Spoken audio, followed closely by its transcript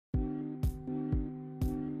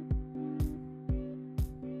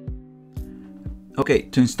Okay,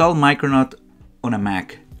 to install Micronaut on a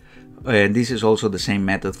Mac, and this is also the same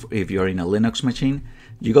method if you're in a Linux machine,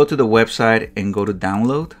 you go to the website and go to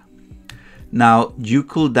download. Now you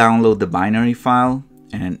could download the binary file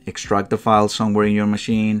and extract the file somewhere in your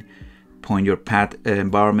machine, point your path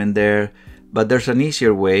environment there, but there's an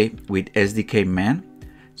easier way with SDK-man.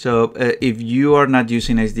 So if you are not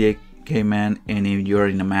using SDK-man and if you're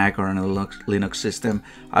in a Mac or in a Linux system,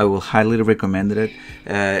 I will highly recommend it.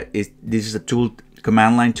 This is a tool,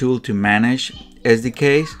 command line tool to manage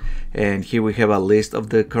SDKs, and here we have a list of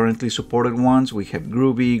the currently supported ones. We have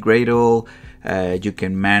Groovy, Gradle. You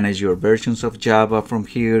can manage your versions of Java from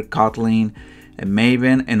here, Kotlin,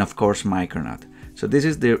 Maven, and of course Micronaut. So this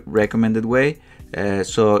is the recommended way.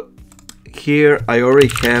 So here I already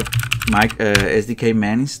have my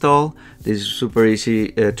SDK-man installed. This is super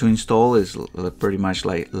easy to install. It's pretty much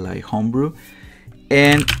like Homebrew.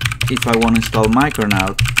 And if I want to install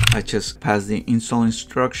Micronaut, I just pass the install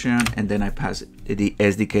instruction and then I pass the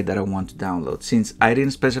SDK that I want to download. Since I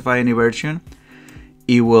didn't specify any version,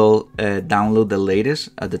 it will download the latest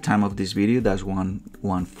at the time of this video. That's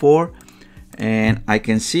 1.14, and I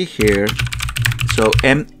can see here. So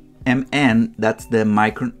MN, that's the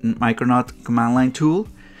Micronaut command line tool,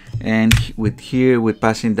 and with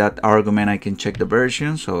passing that argument, I can check the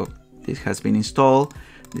version. So this has been installed.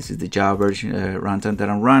 This is the Java version runtime that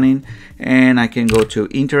I'm running, and I can go to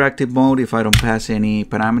interactive mode if I don't pass any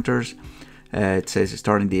parameters. It says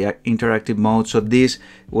starting the interactive mode. So this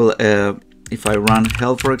will, if I run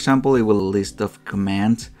help, for example, it will list of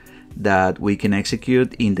commands that we can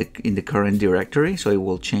execute in the current directory. So it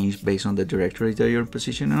will change based on the directory that you're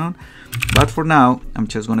positioning on. But for now, I'm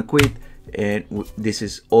just gonna quit, and this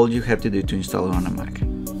is all you have to do to install it on a Mac.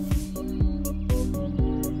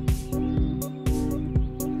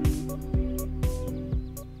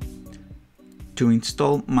 To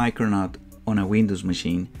install Micronaut on a Windows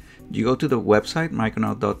machine, you go to the website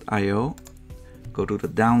micronaut.io, go to the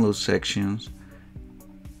download sections,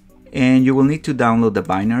 and you will need to download the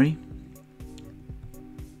binary.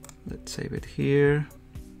 Let's save it here.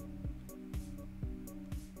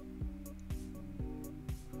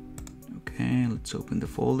 Okay, let's open the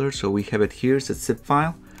folder. So we have it here, it's a zip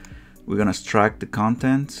file. We're gonna extract the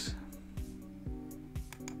contents.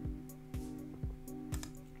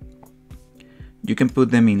 You can put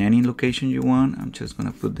them in any location you want. I'm just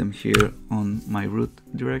gonna put them here on my root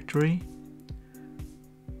directory.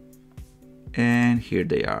 And here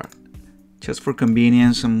they are. Just for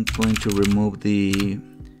convenience, I'm going to remove the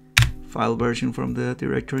file version from the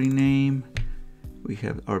directory name. We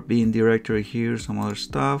have our bin directory here, some other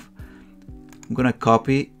stuff. I'm gonna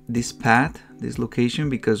copy this path, this location,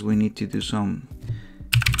 because we need to do some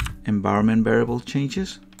environment variable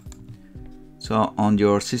changes. So on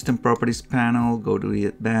your system properties panel, go to the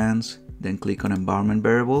advanced, then click on environment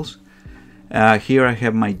variables. Here I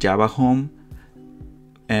have my Java home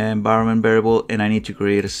environment variable, and I need to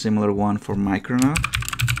create a similar one for Micronaut.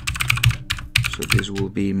 So this will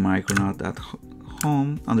be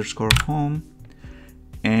micronaut.home_home,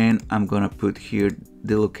 and I'm gonna put here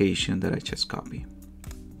the location that I just copied.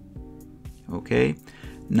 Okay.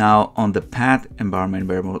 Now on the path environment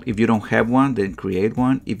variable, if you don't have one, then create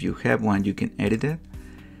one. If you have one, you can edit it.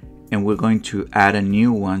 And we're going to add a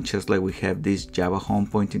new one, just like we have this Java home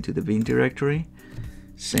pointing to the bin directory.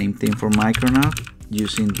 Same thing for Micronaut,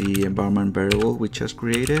 using the environment variable we just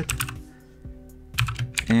created.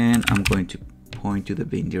 And I'm going to point to the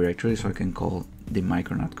bin directory so I can call the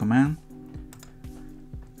Micronaut command.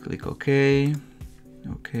 Click OK,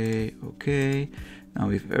 OK, OK. Now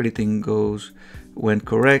if everything went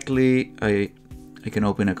correctly, I can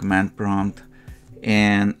open a command prompt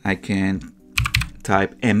and I can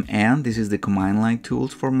type mn. This is the command line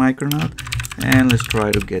tools for Micronaut, and let's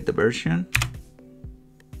try to get the version.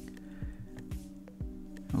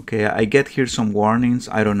 Okay, I get here some warnings.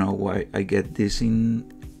 I don't know why I get this in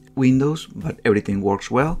Windows, but everything works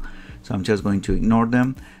well, so I'm just going to ignore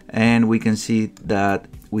them. And we can see that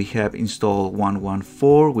we have installed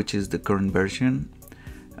 1.14, which is the current version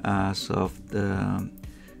as of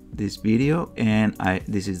this video, and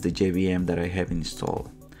this is the JVM that I have installed.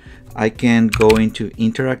 I can go into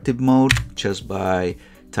interactive mode just by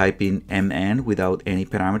typing mn without any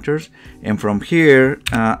parameters, and from here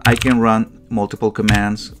I can run multiple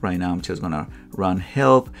commands. Right now I'm just gonna run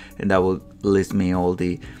help, and that will list me all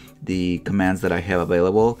the commands that I have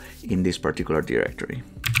available in this particular directory.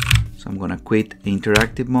 So I'm gonna quit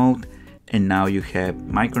interactive mode, and now you have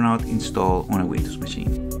Micronaut installed on a Windows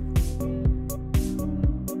machine.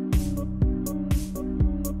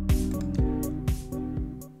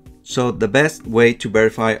 So the best way to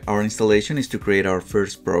verify our installation is to create our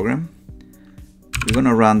first program. We're going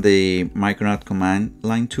to run the micronaut command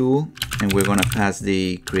line tool, and we're going to pass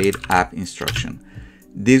the create app instruction.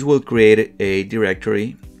 This will create a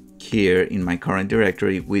directory here in my current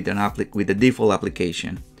directory with the default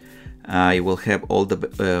application. It will have all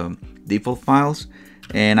the default files,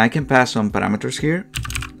 and I can pass some parameters here.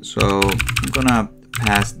 So I'm gonna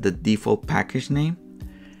pass the default package name,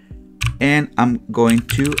 and I'm going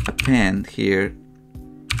to append here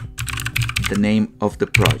the name of the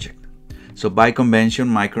project. So by convention,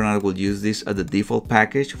 Micronaut will use this as the default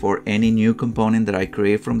package for any new component that I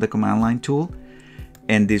create from the command line tool,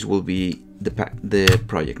 and this will be the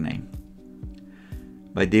project name.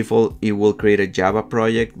 By default, it will create a Java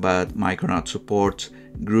project, but Micronaut supports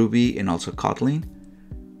Groovy and also Kotlin.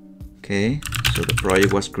 Okay, so the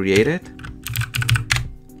project was created.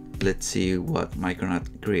 Let's see what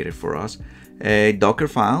Micronaut created for us. A Docker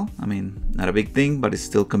file, I mean, not a big thing, but it's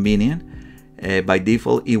still convenient. By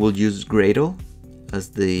default, it will use Gradle as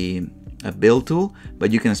the build tool,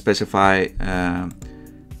 but you can specify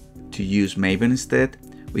to use Maven instead.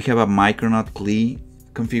 We have a Micronaut CLI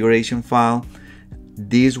configuration file.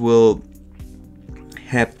 This will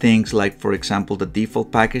have things like, for example, the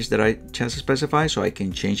default package that I just specified, so I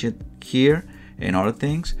can change it here and other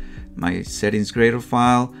things. My settings Gradle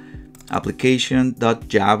file,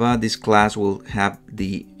 application.java. This class will have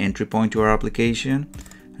the entry point to our application,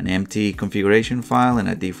 an empty configuration file, and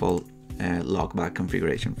a default logback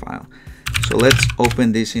configuration file. So let's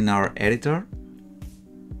open this in our editor.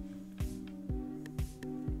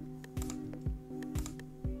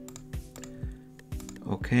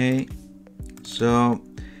 Okay, so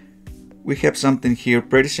we have something here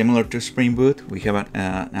pretty similar to Spring Boot. We have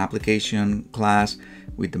an application class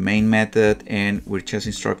with the main method, and we're just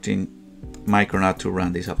instructing Micronaut to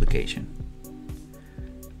run this application.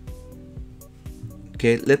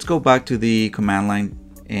 Okay, let's go back to the command line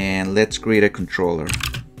and let's create a controller.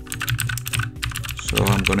 So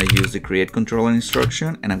I'm going to use the create controller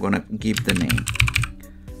instruction, and I'm going to give the name.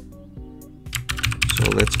 So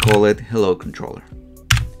let's call it hello controller.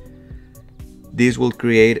 This will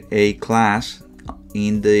create a class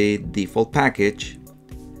in the default package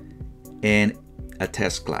and a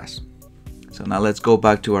test class. So now let's go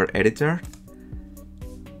back to our editor.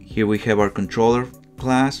 Here we have our controller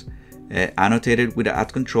class annotated with the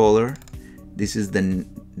add controller. This is the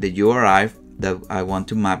URI that I want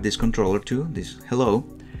to map this controller to, this hello.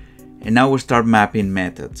 And now we'll start mapping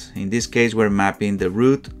methods. In this case, we're mapping the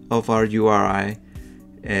root of our URI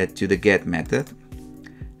to the get method.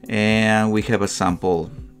 And we have a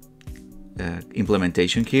sample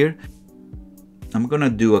implementation here. I'm gonna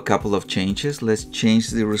do a couple of changes. Let's change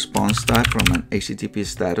the response type from an HTTP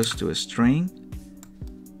status to a string.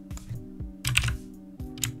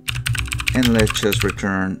 And let's just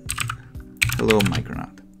return hello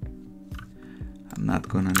Micronaut. I'm not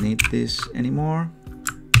gonna need this anymore.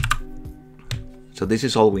 So this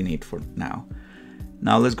is all we need for now.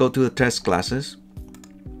 Now let's go to the test classes.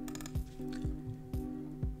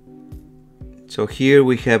 So here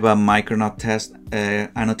we have a Micronaut test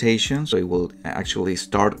annotation. So it will actually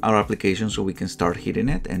start our application so we can start hitting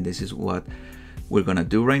it. And this is what we're gonna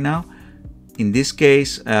do right now. In this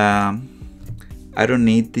case, I don't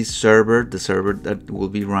need this server, the server that will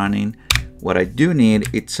be running. What I do need,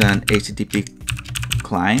 it's an HTTP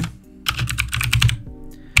client.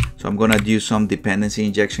 So I'm gonna do some dependency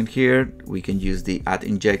injection here. We can use the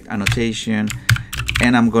 @inject annotation,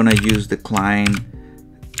 and I'm gonna use the client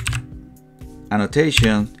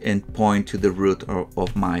annotation and point to the root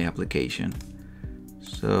of my application.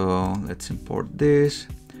 So let's import this.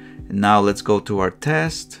 And now let's go to our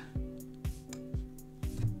test.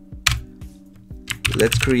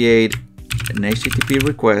 Let's create an HTTP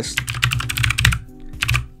request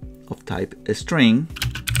of type a string.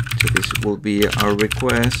 So this will be our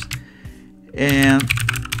request, and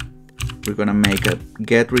we're gonna make a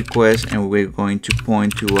get request, and we're going to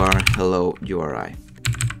point to our hello URI.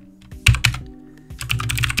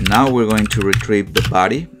 Now we're going to retrieve the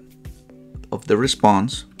body of the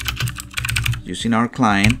response using our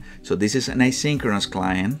client. So this is an asynchronous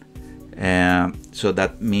client, so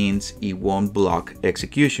that means it won't block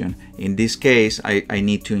execution. In this case, I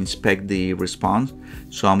need to inspect the response,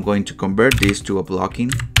 so I'm going to convert this to a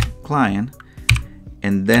blocking client,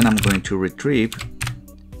 and then I'm going to retrieve,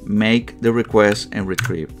 make the request, and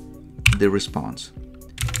retrieve the response.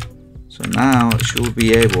 So now I should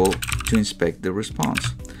be able to inspect the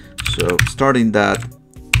response. So starting that,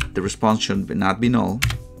 the response should not be null,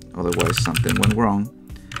 otherwise something went wrong.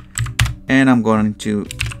 And I'm going to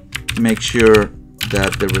make sure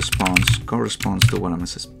that the response corresponds to what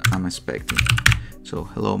I'm expecting. So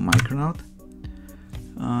hello Micronaut.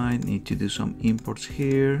 I need to do some imports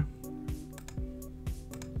here.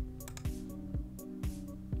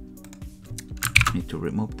 Need to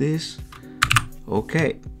remove this.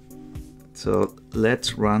 Okay, so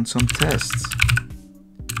let's run some tests.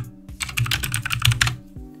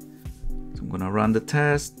 So I'm gonna run the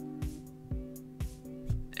test.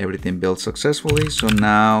 Everything built successfully. So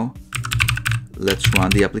now let's run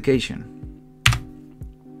the application.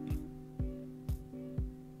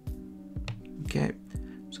 Okay,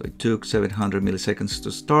 so it took 700 milliseconds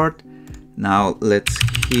to start. Now let's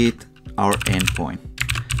hit our endpoint.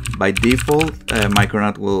 By default,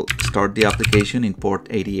 Micronaut will start the application in port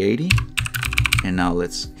 8080. And now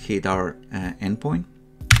let's hit our endpoint.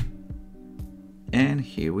 And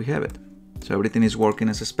here we have it. So everything is working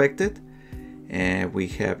as expected. We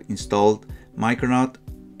have installed Micronaut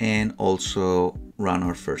and also run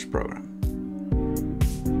our first program.